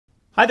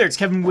Hi there, it's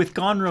Kevin with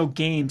Gone Rogue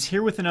Games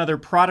here with another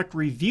product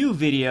review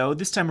video.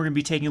 This time we're going to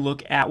be taking a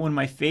look at one of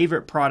my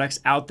favorite products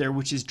out there,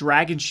 which is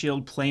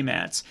Dragonshield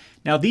Playmats.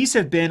 Now these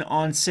have been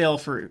on sale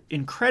for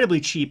incredibly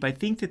cheap. I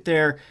think that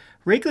they're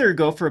regular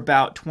go for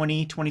about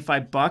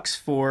 20-25 bucks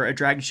for a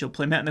Dragonshield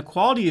playmat, and the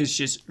quality is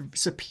just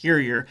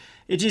superior.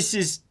 It just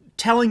is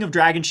telling of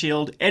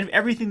Dragonshield.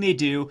 Everything they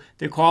do,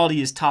 their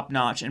quality is top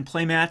notch, and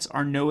playmats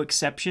are no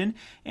exception.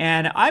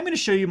 And I'm going to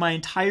show you my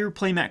entire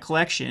playmat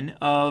collection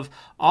of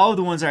all of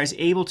the ones I was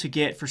able to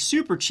get for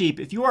super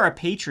cheap. If you are a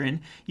patron,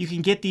 you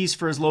can get these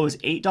for as low as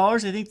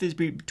 $8. I think there's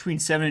between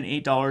 $7 and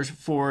 $8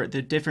 for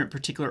the different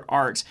particular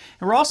arts.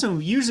 And we're also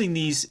using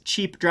these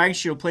cheap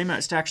Dragonshield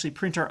playmats to actually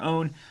print our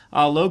own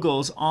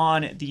logos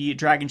on the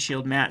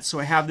Dragonshield mat. So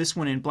I have this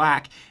one in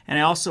black, and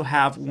I also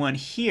have one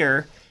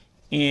here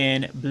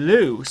in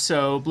blue,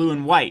 so blue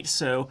and white.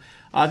 So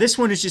this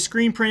one is just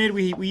screen printed.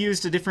 We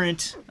used a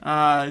different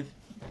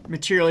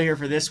material here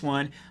for this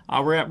one.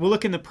 We'll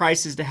look in the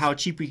price as to how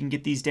cheap we can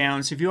get these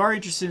down. So if you are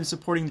interested in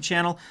supporting the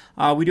channel,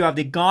 we do have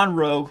the Gone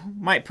Rogue.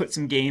 Might put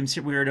some games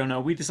here. We don't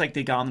know. We just like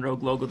the Gone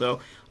Rogue logo though.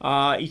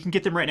 You can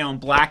get them right now in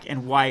black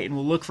and white, and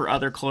we'll look for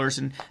other colors.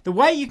 And the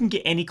white, you can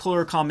get any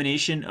color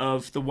combination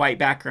of the white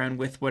background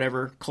with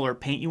whatever color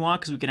paint you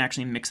want, because we can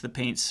actually mix the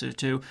paints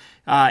to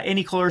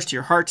any colors to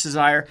your heart's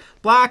desire.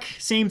 Black,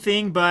 same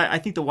thing, but I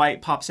think the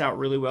white pops out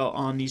really well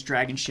on these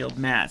Dragonshield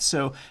mats.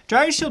 So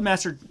Dragonshield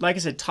mats are, like I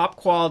said, top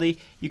quality.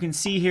 You can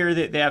see here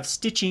that they have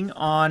stitching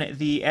on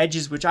the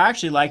edges, which I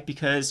actually like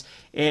because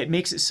it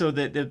makes it so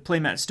that the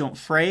playmats don't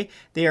fray.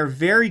 They are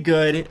very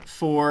good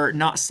for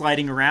not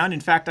sliding around.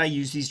 In fact, I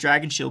use these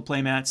Dragonshield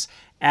playmats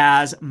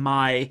as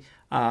my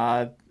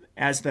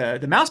as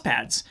the mouse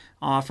pads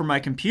for my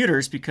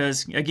computers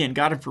because, again,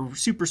 got them for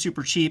super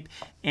cheap.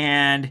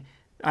 And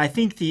I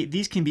think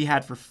these can be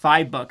had for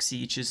 $5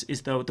 each,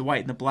 is the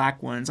white and the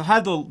black ones. I'll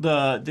have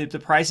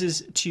the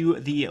prices to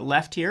the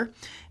left here,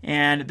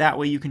 and that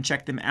way you can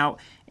check them out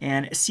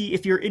and see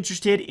if you're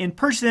interested in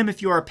purchasing them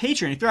if you are a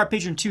patron. If you're a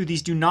patron too,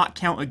 these do not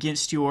count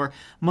against your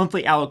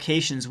monthly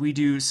allocations. We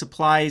do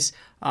supplies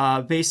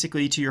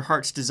basically to your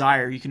heart's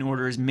desire. You can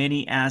order as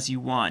many as you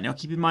want. Now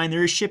keep in mind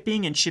there is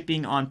shipping, and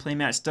shipping on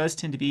playmats does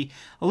tend to be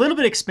a little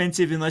bit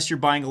expensive unless you're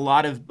buying a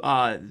lot of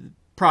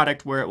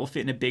product where it will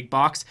fit in a big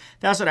box.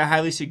 That's what I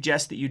highly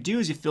suggest that you do,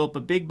 is you fill up a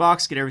big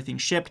box, get everything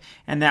shipped,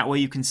 and that way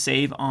you can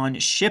save on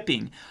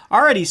shipping.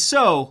 Alrighty,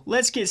 so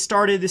let's get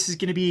started. This is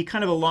going to be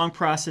kind of a long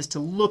process to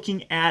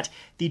looking at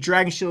the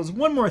Dragonshields.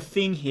 One more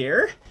thing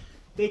here.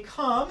 They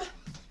come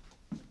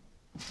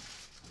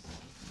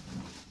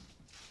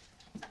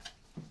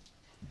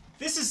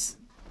This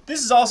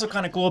is also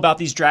kind of cool about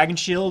these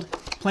Dragonshield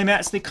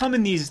playmats. They come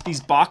in these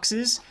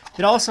boxes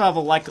that also have a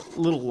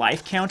little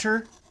life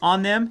counter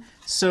on them.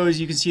 So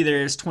as you can see,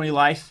 there's 20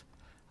 life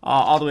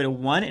all the way to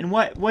 1. And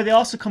what they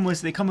also come with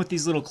is they come with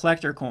these little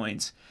collector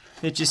coins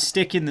that just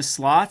stick in the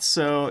slots.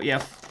 So yeah,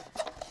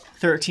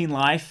 13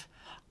 life.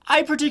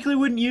 I particularly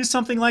wouldn't use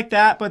something like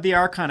that, but they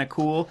are kind of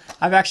cool.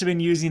 I've actually been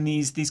using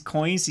these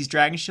coins, these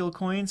Dragonshield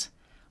coins,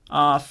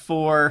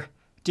 for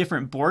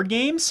different board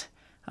games.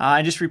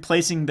 And just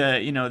replacing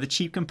the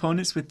cheap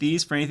components with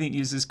these for anything that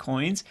uses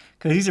coins,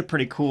 because these are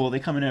pretty cool. They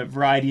come in a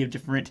variety of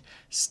different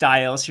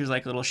styles. Here's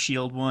like a little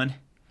shield one.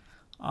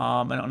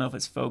 I don't know if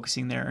it's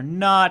focusing there or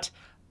not,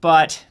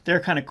 but they're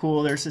kind of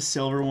cool. There's a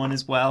silver one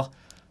as well.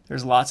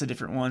 There's lots of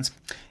different ones.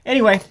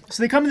 Anyway,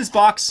 so they come in this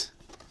box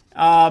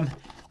that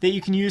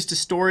you can use to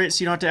store it,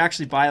 so you don't have to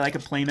actually buy like a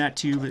playmat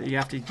too, but you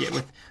have to get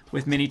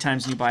with many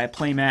times when you buy a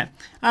playmat.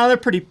 They're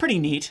pretty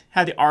neat.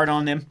 Have the art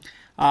on them.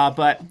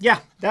 But yeah,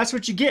 that's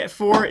what you get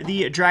for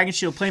the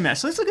Dragonshield playmat.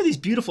 So let's look at these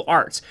beautiful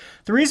arts.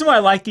 The reason why I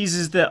like these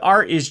is the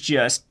art is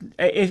just,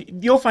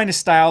 you'll find a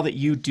style that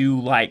you do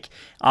like.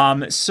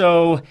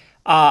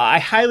 I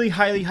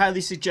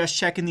highly suggest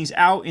checking these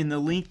out in the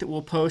link that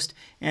we'll post,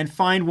 and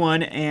find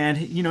one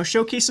and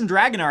showcase some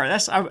dragon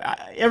art.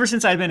 Ever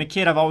since I've been a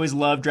kid, I've always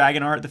loved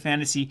dragon art, the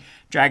fantasy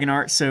dragon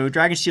art. So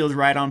Dragonshield is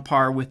right on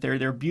par with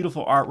their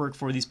beautiful artwork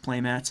for these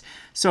playmats.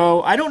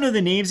 So I don't know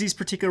the names of these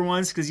particular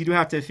ones, because you do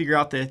have to figure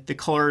out the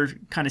color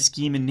kind of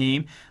scheme and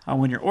name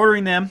when you're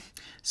ordering them.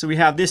 So we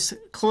have this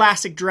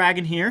classic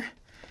dragon here.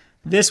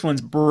 This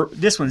one's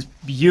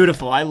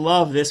beautiful. I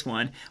love this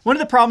one. One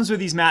of the problems with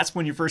these mats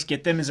when you first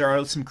get them is there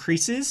are some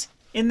creases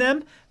in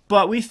them,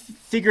 but we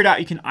figured out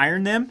you can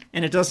iron them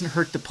and it doesn't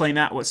hurt the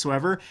playmat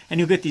whatsoever,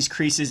 and you'll get these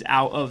creases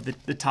out of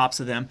the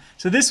tops of them.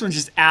 So this one's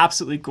just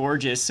absolutely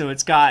gorgeous. So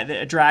it's got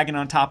a dragon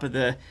on top of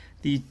the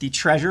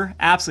treasure.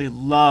 Absolutely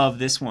love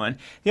this one.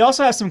 They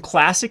also have some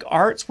classic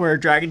arts where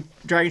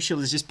Dragonshield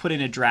has just put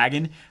in a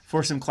dragon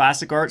for some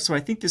classic art. So I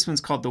think this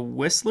one's called the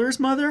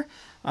Whistler's Mother.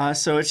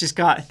 So it's just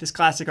got this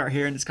classic art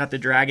here, and it's got the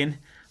dragon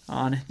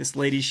on this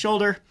lady's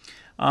shoulder.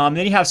 Then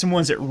you have some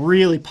ones that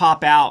really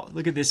pop out.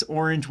 Look at this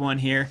orange one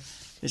here.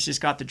 It's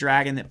just got the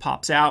dragon that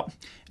pops out.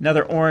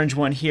 Another orange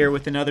one here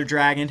with another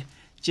dragon.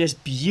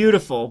 Just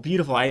beautiful,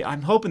 beautiful.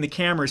 I'm hoping the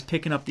camera is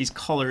picking up these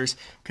colors,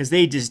 because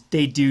they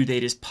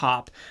just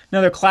pop.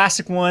 Another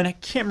classic one. I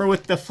can't remember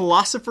what the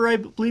Philosopher, I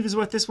believe, is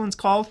what this one's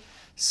called.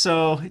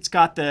 So it's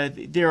got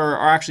there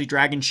are actually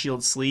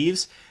Dragonshield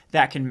sleeves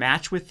that can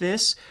match with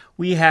this.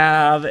 We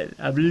have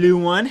a blue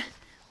one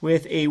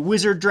with a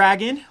wizard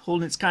dragon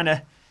holding its kind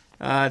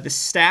of the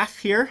staff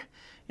here,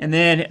 and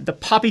then the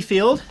poppy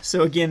field.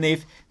 So again,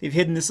 they've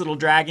hidden this little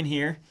dragon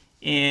here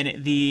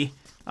in the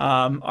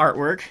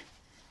artwork.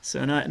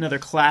 So another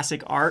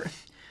classic art.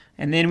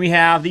 And then we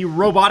have the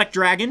robotic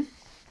dragon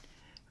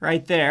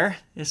right there.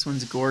 This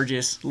one's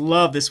gorgeous.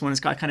 Love this one.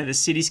 It's got kind of the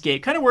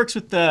cityscape. Kind of works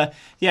with the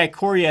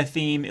Ikoria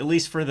theme, at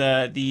least for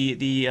the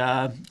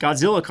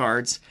Godzilla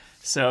cards.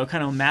 So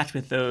kind of match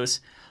with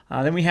those.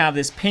 Then we have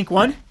this pink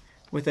one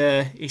with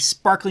a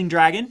sparkling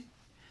dragon.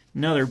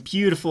 Another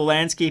beautiful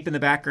landscape in the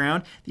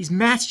background. These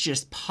mats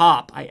just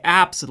pop. I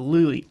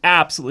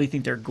absolutely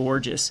think they're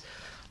gorgeous.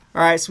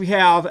 All right, so we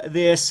have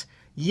this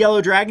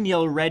yellow dragon,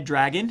 yellow-red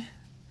dragon,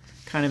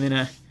 kind of in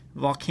a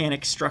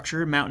volcanic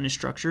structure, mountainous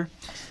structure.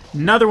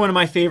 Another one of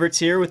my favorites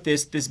here with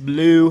this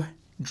blue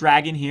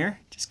dragon here.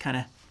 Just kind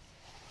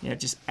of,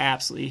 just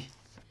absolutely.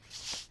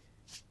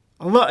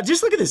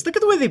 Just look at this. Look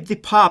at the way they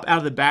pop out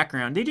of the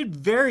background. They did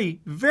very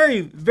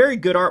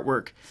good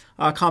artwork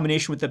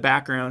combination with the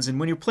backgrounds. And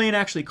when you're playing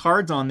actually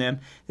cards on them,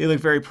 they look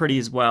very pretty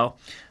as well.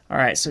 All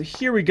right, so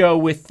here we go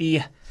with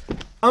the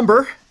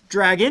Umber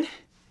dragon.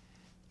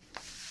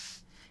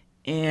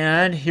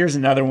 And here's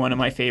another one of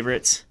my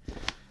favorites.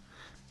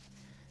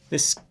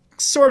 This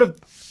sort of,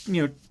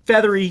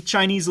 feathery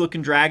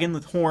Chinese-looking dragon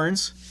with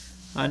horns.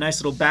 A nice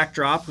little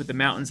backdrop with the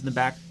mountains in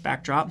the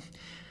backdrop.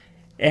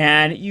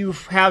 And you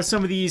have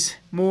some of these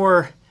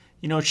more,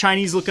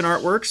 Chinese-looking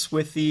artworks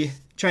with the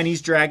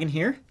Chinese dragon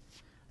here.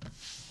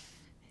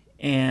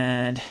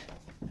 And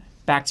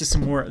back to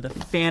some more of the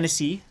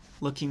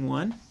fantasy-looking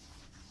one.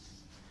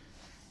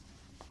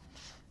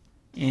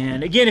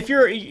 And again, if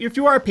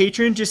you are a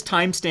patron, just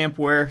timestamp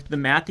where the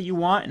mat that you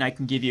want, and I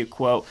can give you a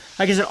quote.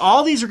 Like I said,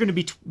 all these are going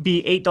to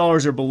be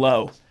 $8 or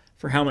below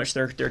for how much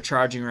they're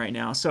charging right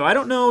now. So I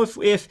don't know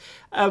if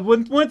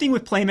one thing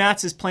with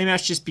Playmats is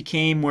Playmats just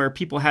became where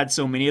people had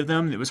so many of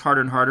them, it was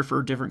harder and harder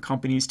for different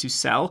companies to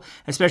sell,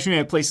 especially when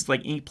you have places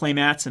like Ink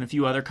Playmats and a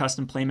few other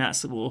custom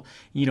Playmats that will,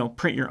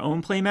 print your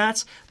own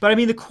Playmats. But I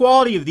mean, the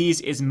quality of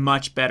these is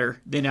much better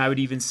than I would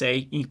even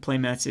say Ink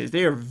Playmats is.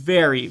 They are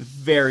very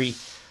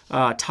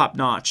top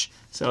notch.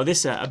 So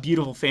this a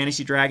beautiful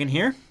fantasy dragon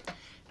here.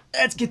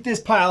 Let's get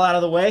this pile out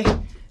of the way.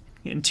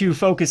 Getting too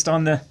focused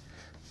on the...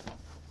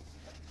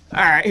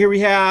 All right, here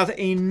we have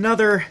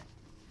another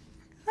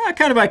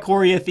kind of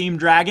Ikoria themed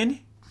dragon.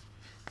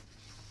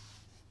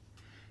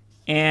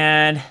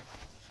 And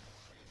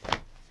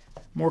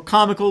more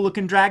comical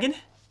looking dragon.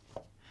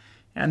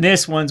 And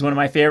this one's one of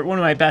my favorite, one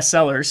of my best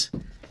sellers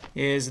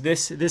is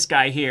this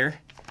guy here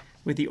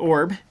with the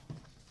orb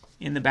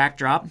in the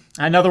backdrop.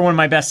 Another one of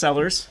my best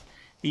sellers,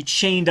 the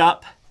chained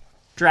up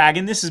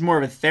dragon. This is more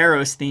of a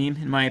Theros theme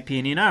in my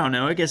opinion. I don't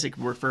know, I guess it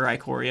could work for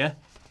Ikoria.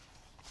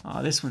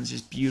 This one's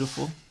just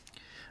beautiful.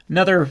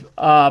 Another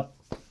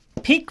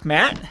pink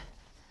mat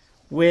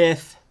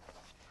with,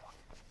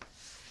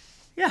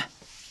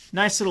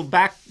 nice little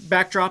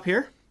backdrop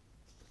here.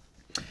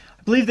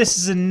 I believe this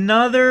is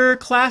another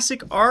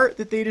classic art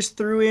that they just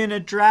threw in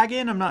a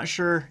dragon. I'm not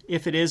sure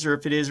if it is or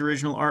if it is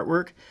original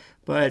artwork,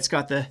 but it's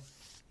got the,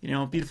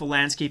 beautiful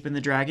landscape in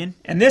the dragon.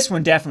 And this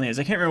one definitely is.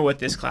 I can't remember what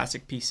this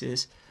classic piece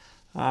is.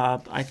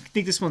 I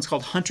think this one's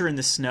called Hunter in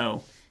the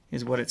Snow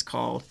is what it's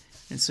called.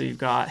 And so you've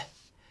got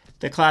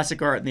the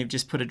classic art, and they've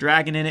just put a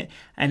dragon in it.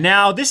 And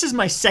now this is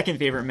my second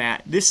favorite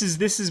mat. This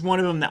is one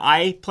of them that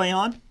I play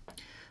on.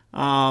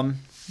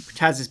 It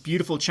has this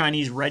beautiful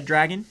Chinese red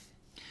dragon.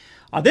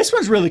 This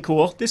one's really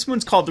cool. This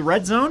one's called the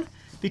Red Zone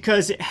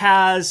because it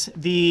has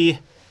the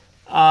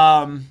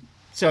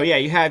so yeah,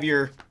 you have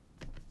your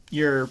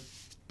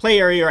play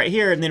area right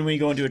here, and then when you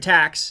go into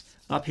attacks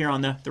up here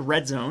on the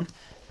red zone.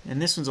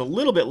 And this one's a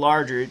little bit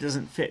larger. It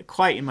doesn't fit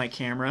quite in my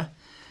camera.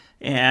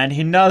 And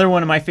another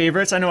one of my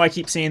favorites. I know I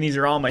keep saying these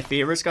are all my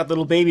favorites. Got the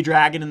little baby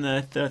dragon in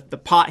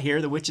the pot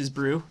here, the Witch's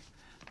Brew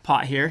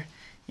pot here.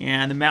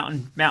 And the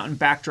mountain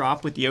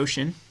backdrop with the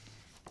ocean.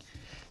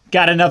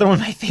 Got another one of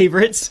my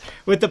favorites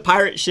with the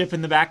pirate ship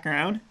in the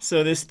background.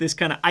 So this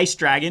kind of ice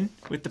dragon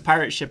with the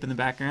pirate ship in the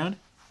background.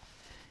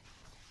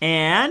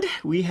 And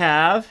we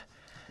have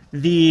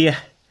the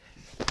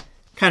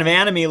kind of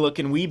anime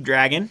looking weeb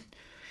dragon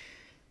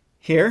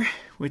here,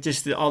 with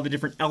just all the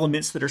different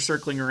elements that are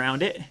circling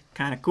around it.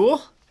 Kind of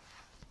cool.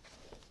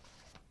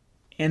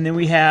 And then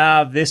we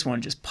have this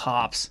one, just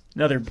pops.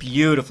 Another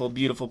beautiful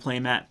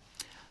playmat.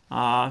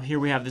 Here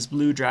we have this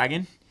blue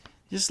dragon.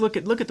 Just look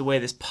at the way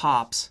this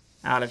pops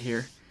out of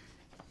here.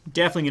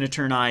 Definitely going to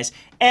turn eyes.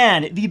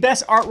 And the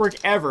best artwork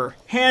ever,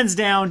 hands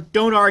down,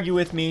 don't argue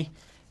with me.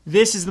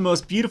 This is the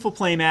most beautiful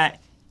playmat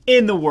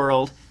in the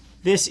world.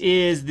 This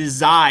is the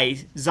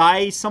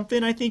Zai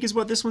something, I think is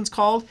what this one's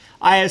called.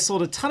 I have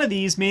sold a ton of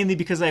these mainly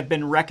because I've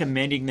been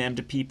recommending them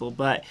to people.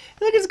 But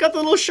look, it's got the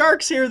little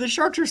sharks here. The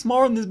sharks are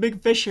smaller than this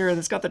big fish here, and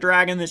it's got the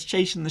dragon that's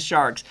chasing the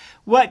sharks.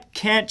 What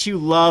can't you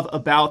love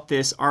about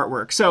this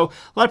artwork? So a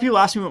lot of people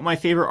ask me what my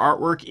favorite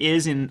artwork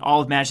is in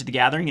all of Magic the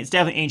Gathering. It's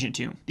definitely Ancient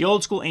Tomb, the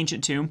old school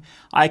Ancient Tomb.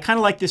 I kind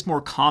of like this more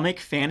comic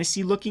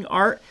fantasy looking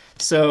art.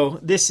 So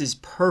this is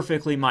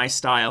perfectly my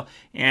style,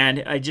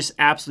 and I just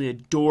absolutely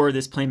adore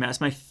this playmat. It's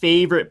my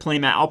favorite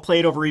playmat. I'll play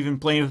it over even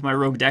playing with my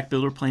Rogue Deck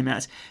Builder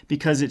playmats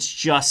because it's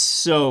just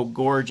so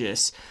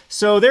gorgeous.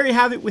 So there you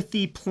have it with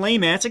the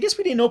playmats. I guess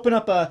we didn't open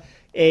up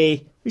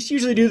we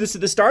usually do this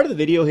at the start of the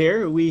video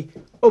here. We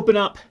open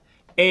up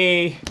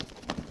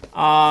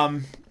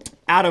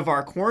out of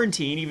our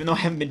quarantine, even though I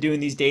haven't been doing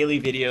these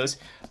daily videos.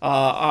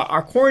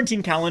 Our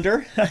quarantine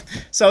calendar.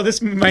 So this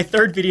is my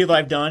third video that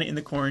I've done in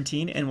the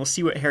quarantine, and we'll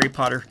see what Harry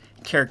Potter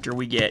character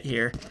we get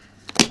here.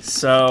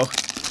 So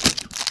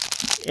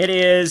it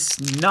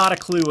is not a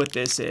clue what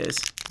this is.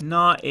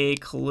 Not a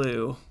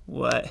clue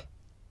what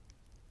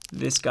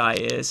this guy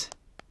is.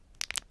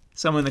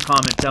 Someone in the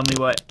comments tell me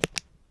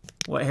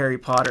what Harry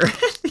Potter.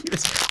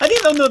 I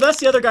think no, that's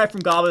the other guy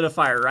from Goblet of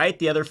Fire, right?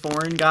 The other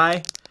foreign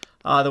guy,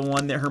 the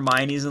one that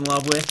Hermione's in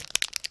love with.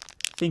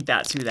 I think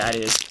that's who that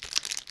is.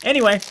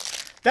 Anyway,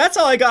 that's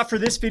all I got for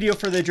this video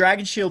for the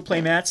Dragonshield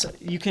playmats.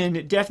 You can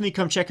definitely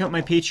come check out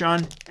my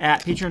Patreon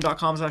at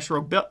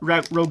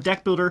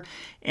patreon.com/roguedeckbuilder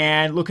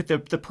and look at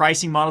the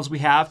pricing models we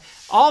have.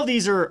 All of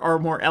these are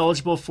more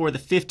eligible for the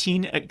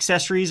 15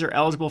 accessories, are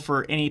eligible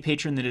for any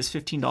patron that is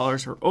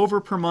 $15 or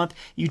over per month.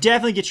 You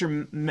definitely get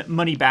your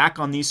money back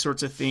on these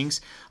sorts of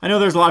things. I know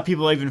there's a lot of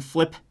people that even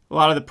flip a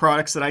lot of the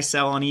products that I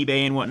sell on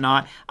eBay and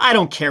whatnot. I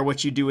don't care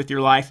what you do with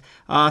your life.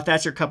 If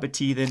that's your cup of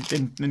tea,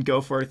 then go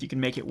for it if you can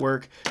make it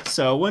work.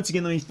 So once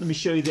again, let me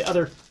show you the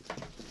other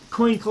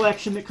coin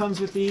collection that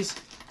comes with these.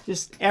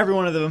 Just every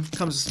one of them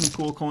comes with some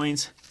cool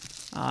coins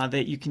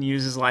that you can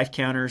use as life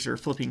counters or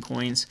flipping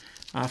coins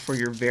for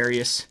your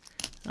various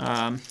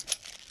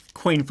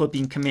coin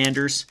flipping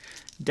commanders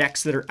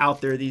decks that are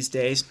out there these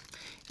days.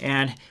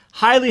 And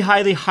highly,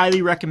 highly,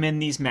 highly recommend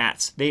these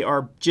mats. They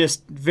are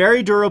just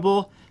very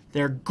durable.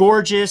 They're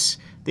gorgeous.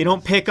 They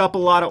don't pick up a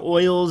lot of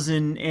oils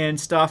and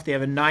stuff. They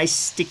have a nice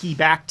sticky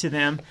back to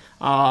them.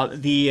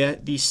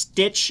 The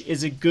stitch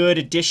is a good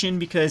addition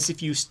because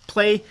if you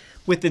play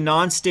with the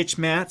non-stitch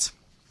mats,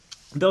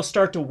 they'll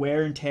start to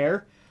wear and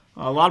tear.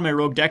 A lot of my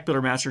Rogue Deck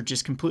Builder mats are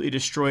just completely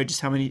destroyed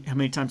just how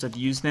many times I've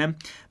used them.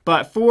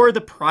 But for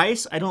the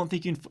price, I don't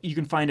think you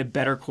can find a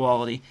better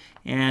quality.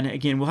 And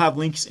again, we'll have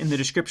links in the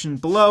description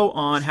below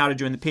on how to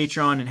join the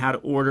Patreon and how to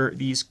order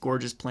these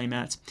gorgeous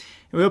playmats.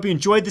 And we hope you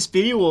enjoyed this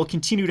video. We'll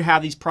continue to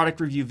have these product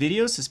review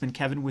videos. This has been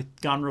Kevin with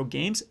Gone Rogue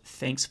Games.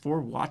 Thanks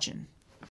for watching.